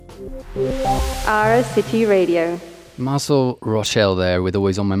Ara City Radio. Marcel Rochelle there with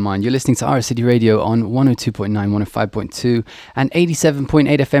Always On My Mind. You're listening to Ara City Radio on 102.9, 105.2 and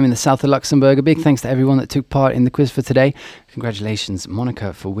 87.8 FM in the south of Luxembourg. A big thanks to everyone that took part in the quiz for today. Congratulations,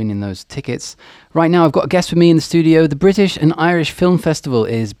 Monica, for winning those tickets. Right now, I've got a guest with me in the studio. The British and Irish Film Festival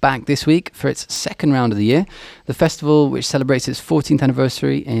is back this week for its second round of the year. The festival, which celebrates its 14th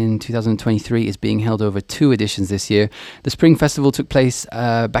anniversary in 2023, is being held over 2 editions this year. The Spring Festival took place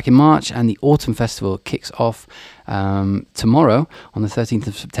back in March, and the Autumn Festival kicks off tomorrow on the 13th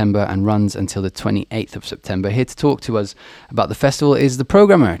of September and runs until the 28th of September. Here to talk to us about the festival is the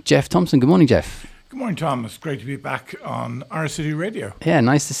programmer, Geoff Thompson. Good morning, Geoff. Good morning, Tom. It's great to be back on Ara City Radio. Yeah,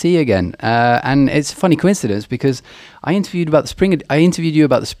 nice to see you again. And it's a funny coincidence because I interviewed you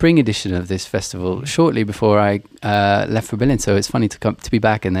about the spring edition of this festival shortly before I left for Berlin. So it's funny to be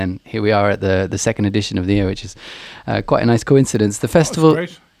back, and then here we are at the second edition of the year, which is quite a nice coincidence. The festival.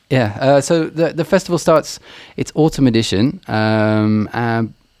 That's great. Yeah. So the festival starts its autumn edition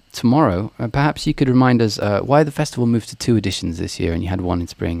tomorrow. Perhaps you could remind us why the festival moved to 2 editions this year, and you had one in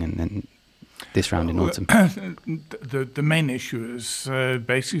spring and then this round in autumn. The main issue is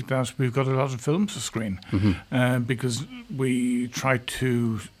basically that we've got a lot of films to screen because we try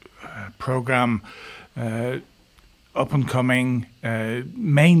to program up-and-coming,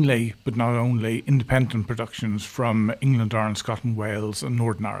 mainly, but not only, independent productions from England, Ireland, Scotland, Wales and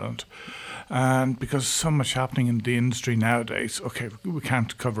Northern Ireland. And because so much happening in the industry nowadays, okay, we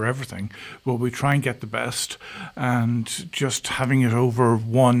can't cover everything, but we try and get the best. And just having it over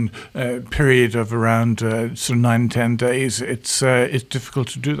one period of around sort of 9-10 days, it's difficult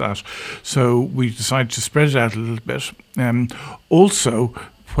to do that. So we decided to spread it out a little bit. Also,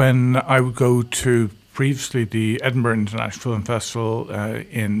 when I would go to previously the Edinburgh International Film Festival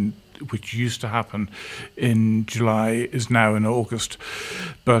which used to happen in July, is now in August.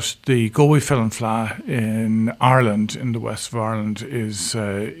 But the Galway Film Fleadh in Ireland, in the west of Ireland, is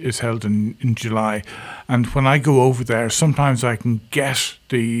held in July. And when I go over there, sometimes I can get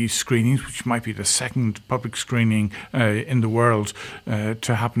the screenings, which might be the second public screening in the world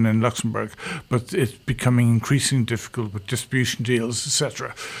to happen in Luxembourg. But it's becoming increasingly difficult with distribution deals,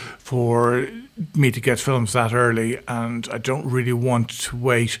 etc., for me to get films that early, and I don't really want to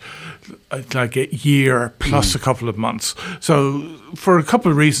wait like a year plus a couple of months. So for a couple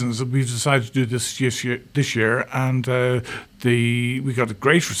of reasons, we've decided to do this year, and we got a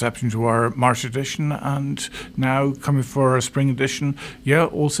great reception to our March edition, and now coming for our spring edition,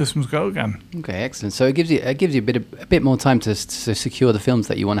 all systems go again. Okay, excellent. So it gives you a bit more time to secure the films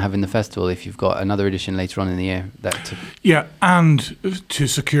that you want to have in the festival if you've got another edition later on in the year. And to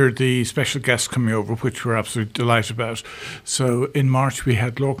secure the special guests coming over, which we're absolutely delighted about. So in March we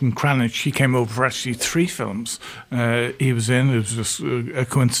had Lorcan Cranich. He came over for actually 3 films. He was in. It was just a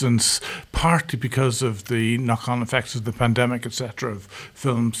coincidence, partly because of the knock-on effects of the pandemic, etc., of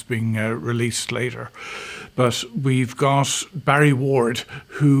films being released later. But we've got Barry Ward,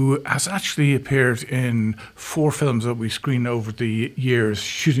 who has actually appeared in 4 films that we screened over the years: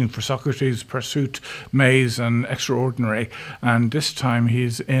 Shooting for Socrates, Pursuit, Maze and Extraordinary. And this time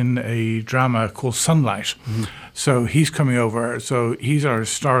he's in a drama called Sunlight. So he's coming over. So he's our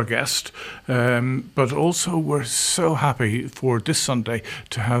star guest. But also we're so happy for this Sunday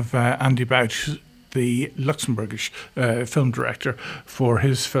to have Andy Bouch, the Luxembourgish film director, for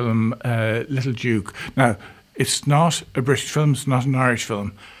his film Little Duke. Now, it's not a British film, it's not an Irish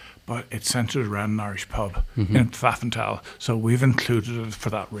film, but it's centred around an Irish pub in Pfaffenthal, so we've included it for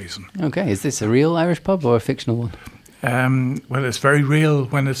that reason. Okay, is this a real Irish pub or a fictional one? Well, it's very real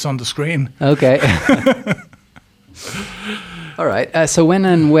when it's on the screen. Okay. All right, so when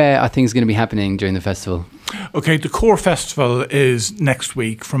and where are things going to be happening during the festival? Okay, the core festival is next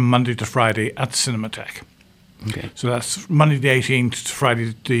week from Monday to Friday at the Cinematheque. Okay. So that's Monday the 18th to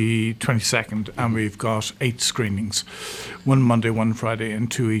Friday the 22nd, and we've got 8 screenings. 1 Monday, 1 Friday, and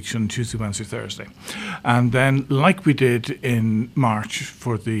 2 each on Tuesday, Wednesday, Thursday. And then, like we did in March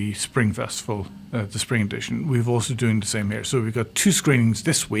for the Spring Festival, the Spring Edition, we've also doing the same here. So we've got 2 screenings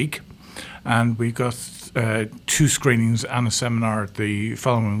this week, and we've got 2 screenings and a seminar the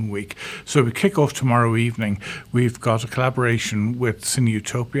following week. So we kick off tomorrow evening. We've got a collaboration with Cine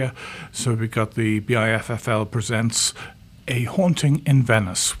Utopia. So we've got the BIFFL presents A Haunting in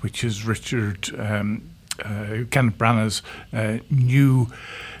Venice, which is Richard Kenneth Branagh's new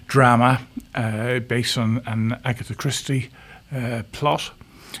drama based on an Agatha Christie plot.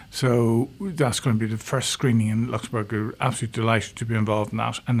 So that's going to be the first screening in Luxembourg. We're absolutely delighted to be involved in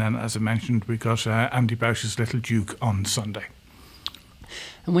that. And then, as I mentioned, we got Andy Bouch's Little Duke on Sunday.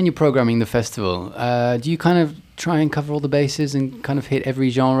 And when you're programming the festival, do you kind of try and cover all the bases and kind of hit every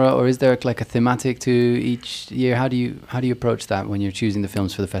genre, or is there like a thematic to each year? How do you approach that when you're choosing the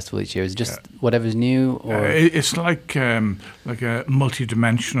films for the festival each year? Is it just whatever's new, or it's like a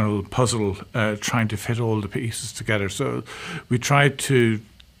multi-dimensional puzzle trying to fit all the pieces together. So we tried to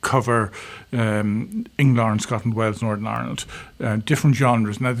cover England, Ireland, Scotland, Wales, Northern Ireland, different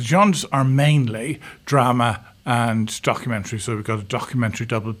genres. Now the genres are mainly drama and documentary. So we've got a documentary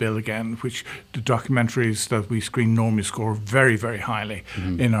double bill again, which the documentaries that we screen normally score very, very highly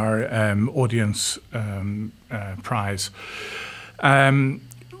in our audience prize.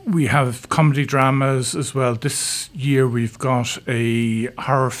 We have comedy dramas as well. This year we've got a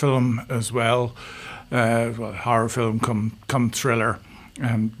horror film as well. Horror film come thriller,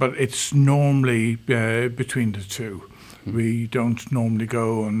 but it's normally between the two. We don't normally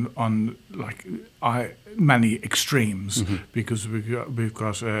go on like many extremes because we've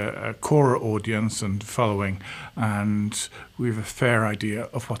got a core audience and following, and we have a fair idea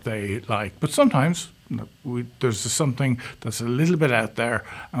of what they like. But sometimes there's something that's a little bit out there,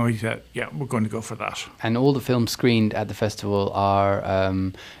 and we said, yeah, we're going to go for that. And all the films screened at the festival are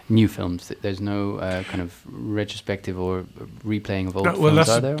new films. There's no kind of retrospective or replaying of old films,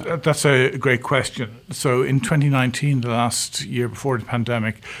 are there? That's a great question. So in 2019, the last year before the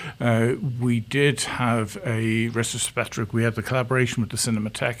pandemic, we did have a retrospective. We had the collaboration with the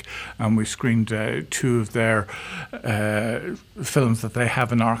Cinematheque, and we screened two of their films that they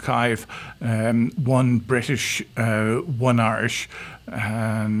have in archive. One British, one Irish,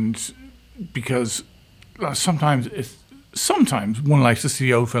 and because sometimes one likes to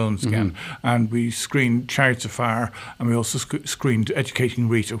see old films again, and we screened Chariots of Fire, and we also screened Educating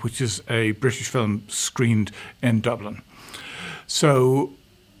Rita, which is a British film screened in Dublin. So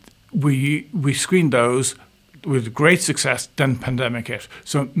we screened those with great success. Then pandemic hit,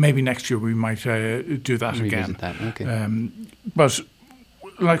 so maybe next year we might do that again. That. Okay. But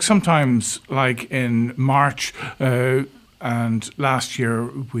like sometimes, like in March, and last year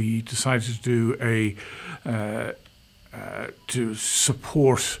we decided to do to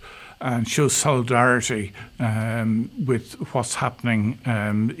support and show solidarity with what's happening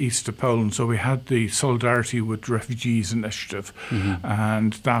east of Poland. So we had the Solidarity with Refugees initiative,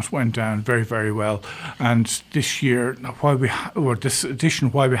 and that went down very, very well. And this year, this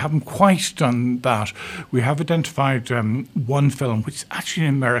edition, while we haven't quite done that, we have identified one film, which is actually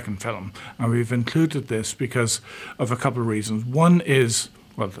an American film, and we've included this because of a couple of reasons. One is,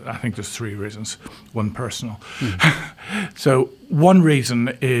 well, I think there's three reasons, one personal. So one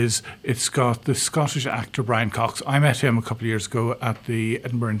reason is it's got the Scottish actor Brian Cox. I met him a couple of years ago at the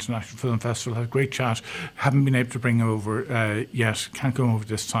Edinburgh International Film Festival, had a great chat. Haven't been able to bring him over yet, can't come over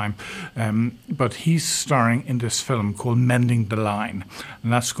this time. But he's starring in this film called Mending the Line,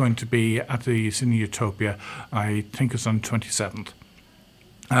 and that's going to be at the Cine Utopia, I think it's on the 27th.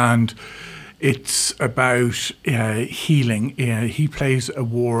 And it's about healing. He plays a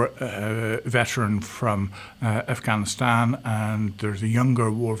war veteran from Afghanistan, and there's a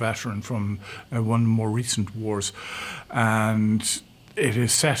younger war veteran from one of the more recent wars. And it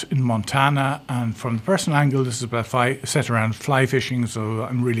is set in Montana, and from the personal angle, this is about set around fly fishing, so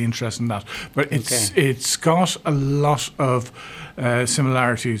I'm really interested in that. But it's got a lot of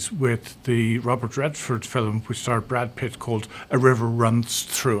similarities with the Robert Redford film, which starred Brad Pitt, called A River Runs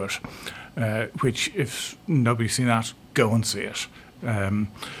Through It. Which, if nobody's seen that, go and see it.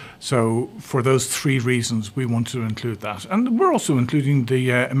 So for those three reasons, we want to include that. And we're also including the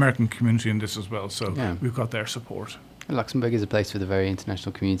American community in this as well, so we've got their support. Luxembourg is a place with a very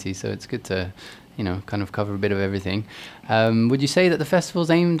international community, so it's good to, kind of cover a bit of everything. Would you say that the festival's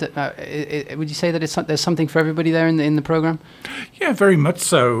aimed at, would you say that there's something for everybody there in the programme? Yeah, very much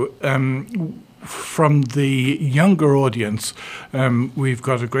so. From the younger audience, we've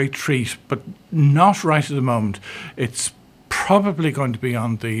got a great treat, but not right at the moment. It's probably going to be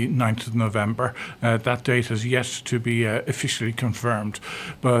on the 9th of November. That date has yet to be officially confirmed.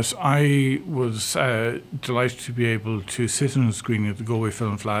 But I was delighted to be able to sit in a screening at the Galway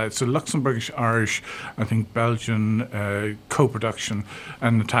Film Festival. It's a Luxembourgish, Irish, I think Belgian co-production,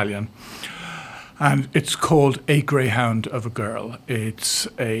 and Italian. And it's called A Greyhound of a Girl. It's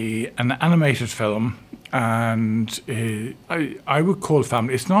an animated film, and I would call it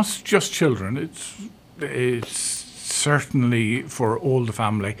family. It's not just children. It's certainly for all the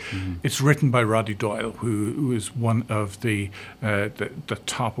family. It's written by Roddy Doyle, who is one of the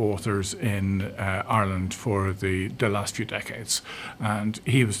top authors in Ireland for the last few decades, and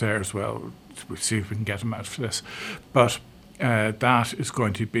he was there as well. We'll see if we can get him out for this, but. That is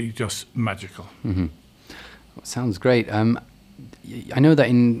going to be just magical. Well, sounds great. I know that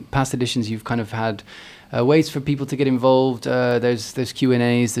in past editions you've kind of had ways for people to get involved. There's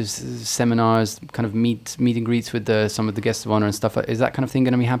Q&As, there's seminars, kind of meet and greets with some of the guests of honor and stuff. Is that kind of thing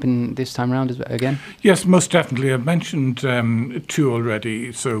going to be happening this time around again? Yes, most definitely. I've mentioned two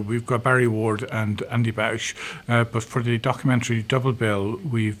already. So we've got Barry Ward and Andy Bausch. But for the documentary double bill,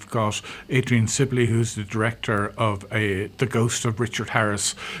 we've got Adrian Sibley, who's the director of The Ghost of Richard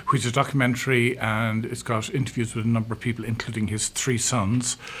Harris, which is a documentary, and it's got interviews with a number of people, including his three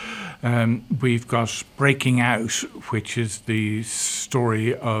sons. We've got Breaking Out, which is the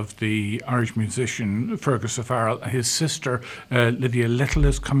story of the Irish musician Fergus O'Farrell. His sister, Lydia Little,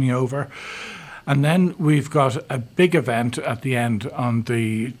 is coming over. And then we've got a big event at the end on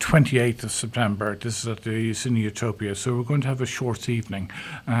the 28th of September. This is at the Cine Utopia. So we're going to have a short evening.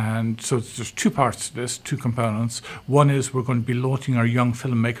 And so there's two parts to this, two components. One is we're going to be launching our Young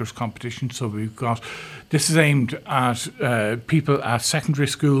Filmmakers competition. So this is aimed at people at secondary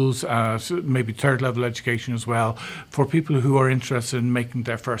schools, at maybe third level education as well, for people who are interested in making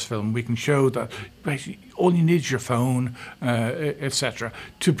their first film. We can show that basically all you need is your phone, etc.,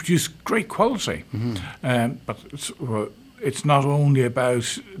 to produce great quality. But it's not only about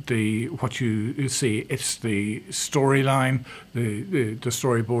what you see; it's the storyline, the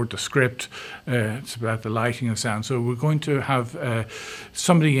storyboard, the script. It's about the lighting and sound. So we're going to have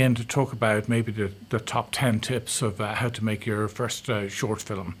somebody in to talk about maybe the top 10 tips of how to make your first short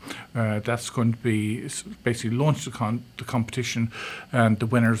film. That's going to be basically launch the competition, and the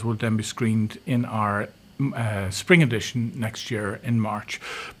winners will then be screened in our spring edition next year in March.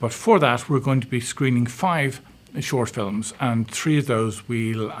 But for that, we're going to be screening 5 short films, and 3 of those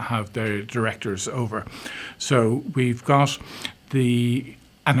we'll have the directors over. So we've got An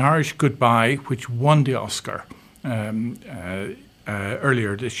Irish Goodbye, which won the Oscar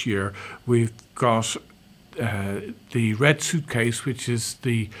earlier this year. We've got The Red Suitcase, which is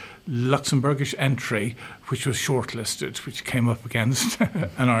the Luxembourgish entry, which was shortlisted, which came up against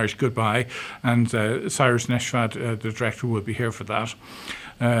An Irish Goodbye, and Cyrus Neshvat, the director, will be here for that.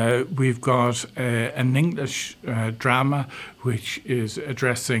 We've got an English drama which is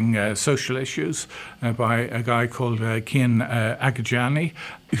addressing social issues by a guy called Cian Agajani,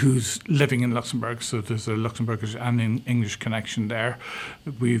 who's living in Luxembourg, so there's a Luxembourgish and English connection there.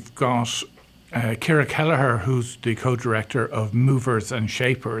 We've got Ciara Kelleher, who's the co-director of Movers and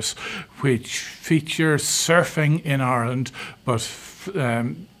Shapers, which features surfing in Ireland, but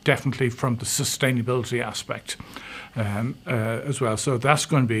definitely from the sustainability aspect as well. So that's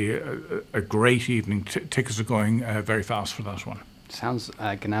going to be a great evening. Tickets are going very fast for that one. Sounds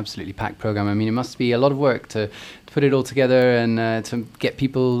like an absolutely packed program. I mean, it must be a lot of work to put it all together and to get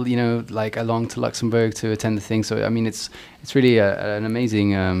people, like along to Luxembourg to attend the thing. So, I mean, it's really an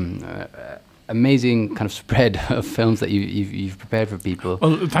amazing kind of spread of films that you've prepared for people.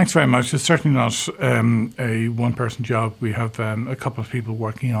 Well, thanks very much. It's certainly not a one-person job. We have a couple of people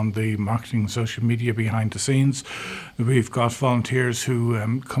working on the marketing and social media behind the scenes. We've got volunteers who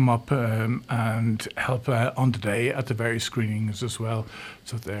come up and help on the day at the various screenings as well.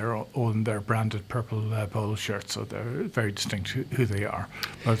 So they're all in their branded purple polo shirts, so they're very distinct who they are.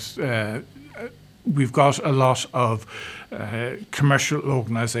 But we've got a lot of commercial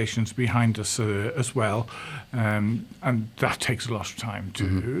organisations behind us as well, and that takes a lot of time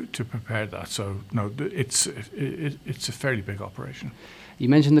to prepare that. So no, it's a fairly big operation. You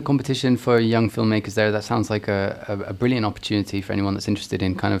mentioned the competition for young filmmakers there. That sounds like a brilliant opportunity for anyone that's interested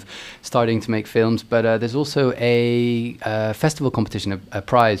in kind of starting to make films. But there's also a festival competition, a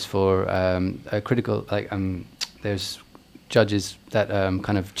prize for a critical, there's judges that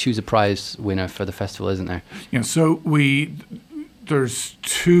kind of choose a prize winner for the festival, isn't there? Yeah, so there's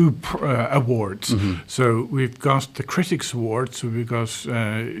 2 awards. So we've got the Critics Award, so we've got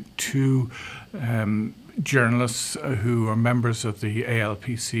 2 journalists who are members of the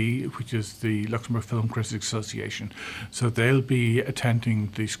ALPC, which is the Luxembourg Film Critics Association. So they'll be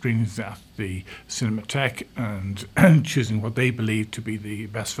attending the screenings at the Cinematheque and choosing what they believe to be the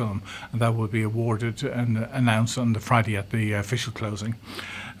best film, and that will be awarded and announced on the Friday at the official closing.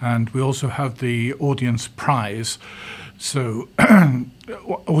 And we also have the Audience Prize. So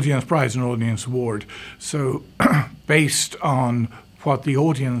Audience Prize and Audience Award. So based on what the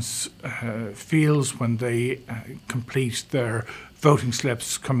audience feels when they complete their voting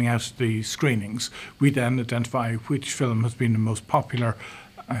slips coming out of the screenings, we then identify which film has been the most popular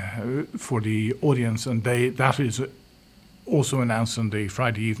for the audience, and that is also announced on the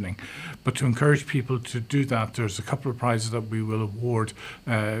Friday evening. But to encourage people to do that, there's a couple of prizes that we will award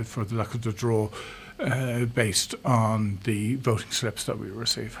for the luck of the draw based on the voting slips that we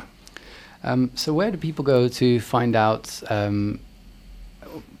receive. So where do people go to find out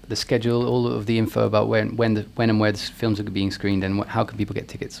the schedule, all of the info about when and where the films are being screened, and how can people get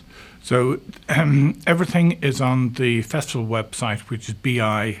tickets? So everything is on the festival website, which is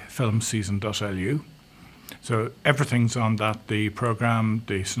bifilmseason.lu. So everything's on that, the programme,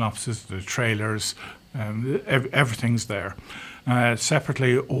 the synopsis, the trailers, everything's there.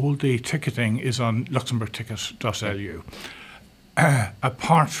 Separately, all the ticketing is on luxembourgticket.lu.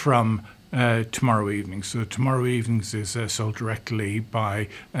 Apart from tomorrow evening. So tomorrow evenings is sold directly by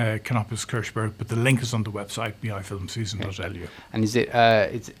Canopus Kirchberg, but the link is on the website, bifilmseason.lu. Okay. And is it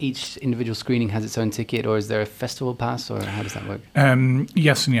it's each individual screening has its own ticket, or is there a festival pass, or how does that work?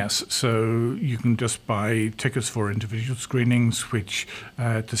 Yes and yes. So you can just buy tickets for individual screenings, which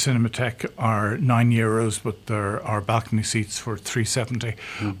at the Cinematheque are €9, but there are balcony seats for €3.70.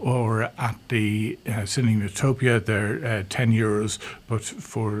 Or at the Cine Utopia, they're €10, but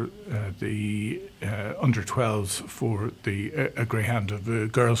for the under 12s for a greyhound of a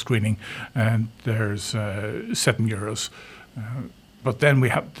girl screening, and there's €7. But then we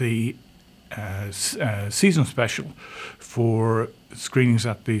have the season special for screenings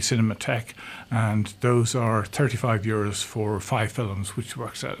at the Cinematheque, and those are €35 for 5 films, which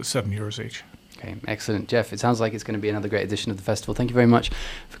works out at €7 each. Okay, excellent. Geoff, it sounds like it's going to be another great edition of the festival. Thank you very much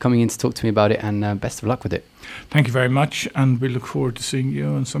for coming in to talk to me about it, and best of luck with it. Thank you very much, and we look forward to seeing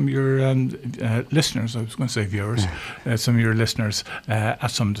you and some of your listeners, I was going to say viewers, some of your listeners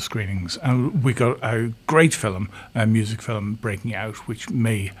at some of the screenings. And we got a great film, a music film, breaking out, which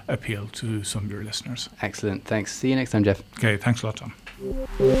may appeal to some of your listeners. Excellent. Thanks. See you next time, Geoff. Okay, thanks a lot, Tom.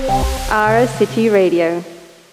 Our City Radio.